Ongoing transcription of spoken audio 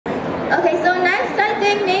Okay, so next I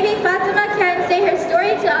think maybe Fatima can say her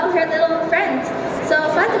story to all her little friends. So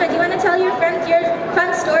Fatima, do you want to tell your friends your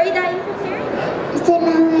fun story that you prepared?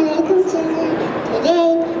 Assalamu alaikum children.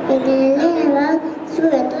 Today we're going to learn about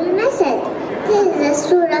Surah Al-Masad. This is a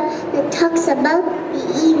surah that talks about the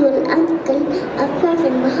evil uncle of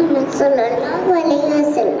Prophet Muhammad sallallahu alaihi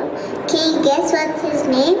wasallam. Can you guess what's his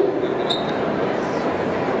name?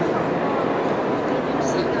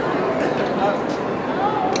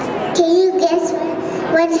 Can you guess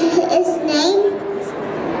what his name?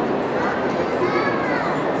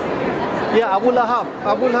 Yeah, Abu-Lahab.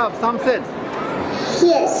 Abu-Lahab, some said.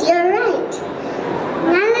 Yes, you're right.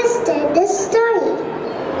 Now let's start the story.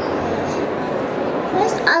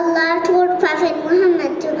 First, Allah told Prophet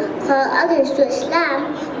Muhammad to call others to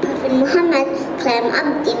Islam. Prophet Muhammad climbed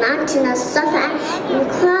up the mountain of Safa and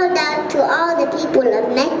called out to all the people of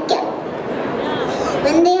Mecca.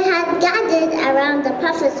 When they had gathered around the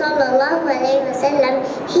Prophet ﷺ,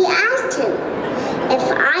 he asked him, "If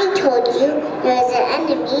I told you there is an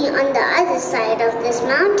enemy on the other side of this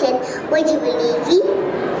mountain, would you believe me?"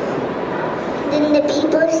 Then the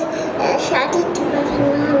people shouted to Prophet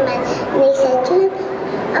Muhammad and they said to him,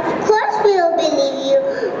 "Of course we will believe you,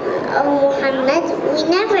 O Muhammad. We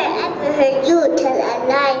never ever heard you tell a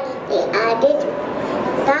lie," they added.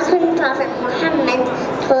 That's when Prophet Muhammad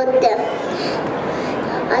told them,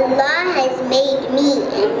 "Allah has made me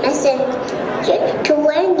a messenger to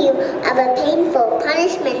warn you of a painful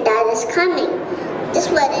punishment that is coming." This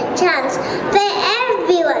was a chance for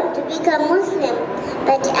everyone to become Muslim.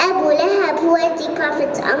 But Abu-Lahab, who was the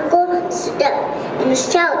Prophet's uncle, stood up and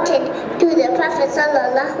shouted to the Prophet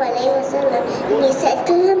ﷺ, and he said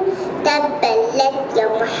to him, "Tabbalat ya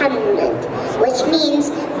Muhammad," which means,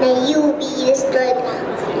 "May you be destroyed,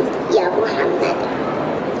 ya Muhammad."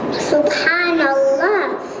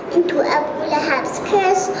 Subhanallah. Into Abu-Lahab's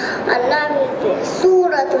curse, Allah revealed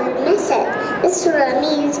Surah Al-Masad. This surah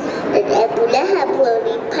means that Abu-Lahab will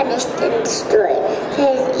be punished and destroyed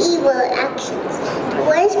for his evil actions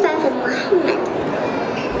towards Prophet Muhammad.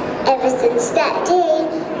 Ever since that day,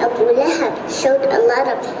 Abu-Lahab showed a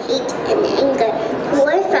lot of hate and anger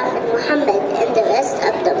towards Prophet Muhammad and the rest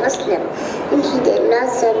of the Muslims, and he did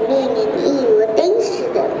lots of mean and evil things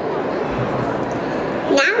to them.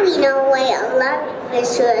 Now we know why Allah revealed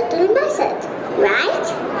Surah Al-Masad, right?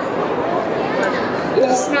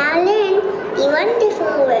 Let's now learn the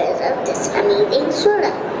wonderful words of this amazing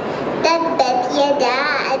surah. Tabbat yada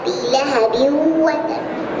Abi Lahabin wa tab,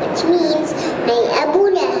 which means, may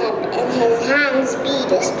Abu Lahab and his hands be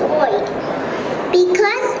destroyed.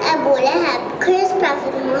 Because Abu Lahab cursed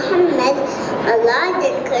Prophet Muhammad, Allah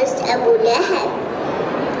then cursed Abu Lahab.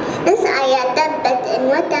 This ayah, Tabbat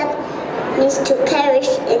and Watab, means to perish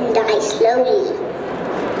and die slowly.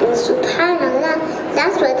 And subhanallah,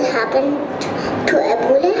 that's what happened to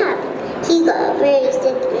Abu Lahab. He got very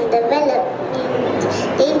sick and developed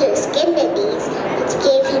dangerous skin disease, which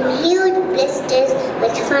gave him huge blisters,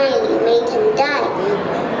 which finally made him die.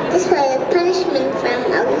 This was a punishment from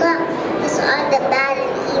Allah. That's all the bad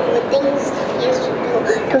and evil things he used to do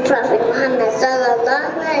to Prophet Muhammad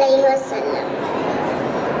sallallahu alaihi wasallam.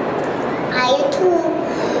 Ayah 2.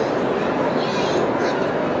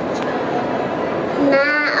 Ma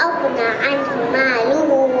aghna anhu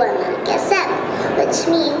maluhu wa ma kasab, which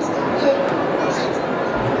means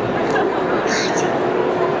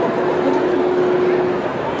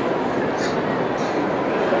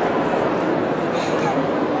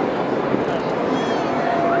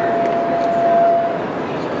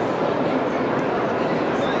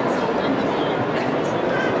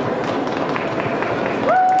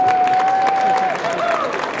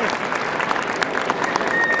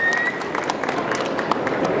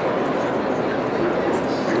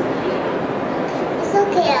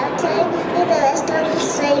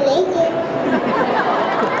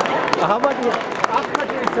How about you? After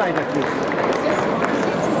the inside at least.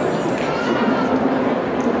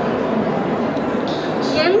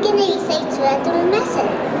 I'm going to recite Surah Al-Masad.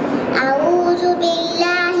 أعوذ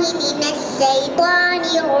بالله من الشيطان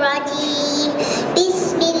الرجيم.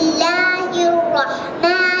 بسم الله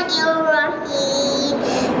الرحمن الرحيم.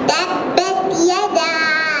 تبت يدا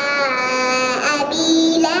أبي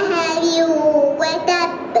لهب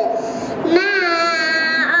وتب. ما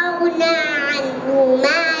أغنى عنه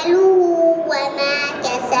ماله وما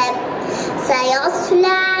كسب.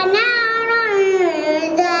 سيصلى نارا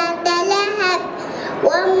ذات لهب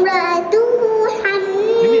وامرأته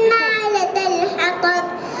حمالة الحطب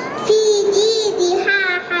في جيدها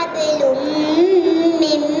حبل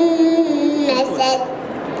من مسد.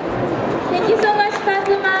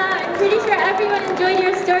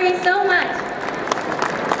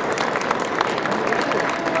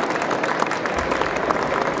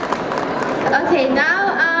 Okay, now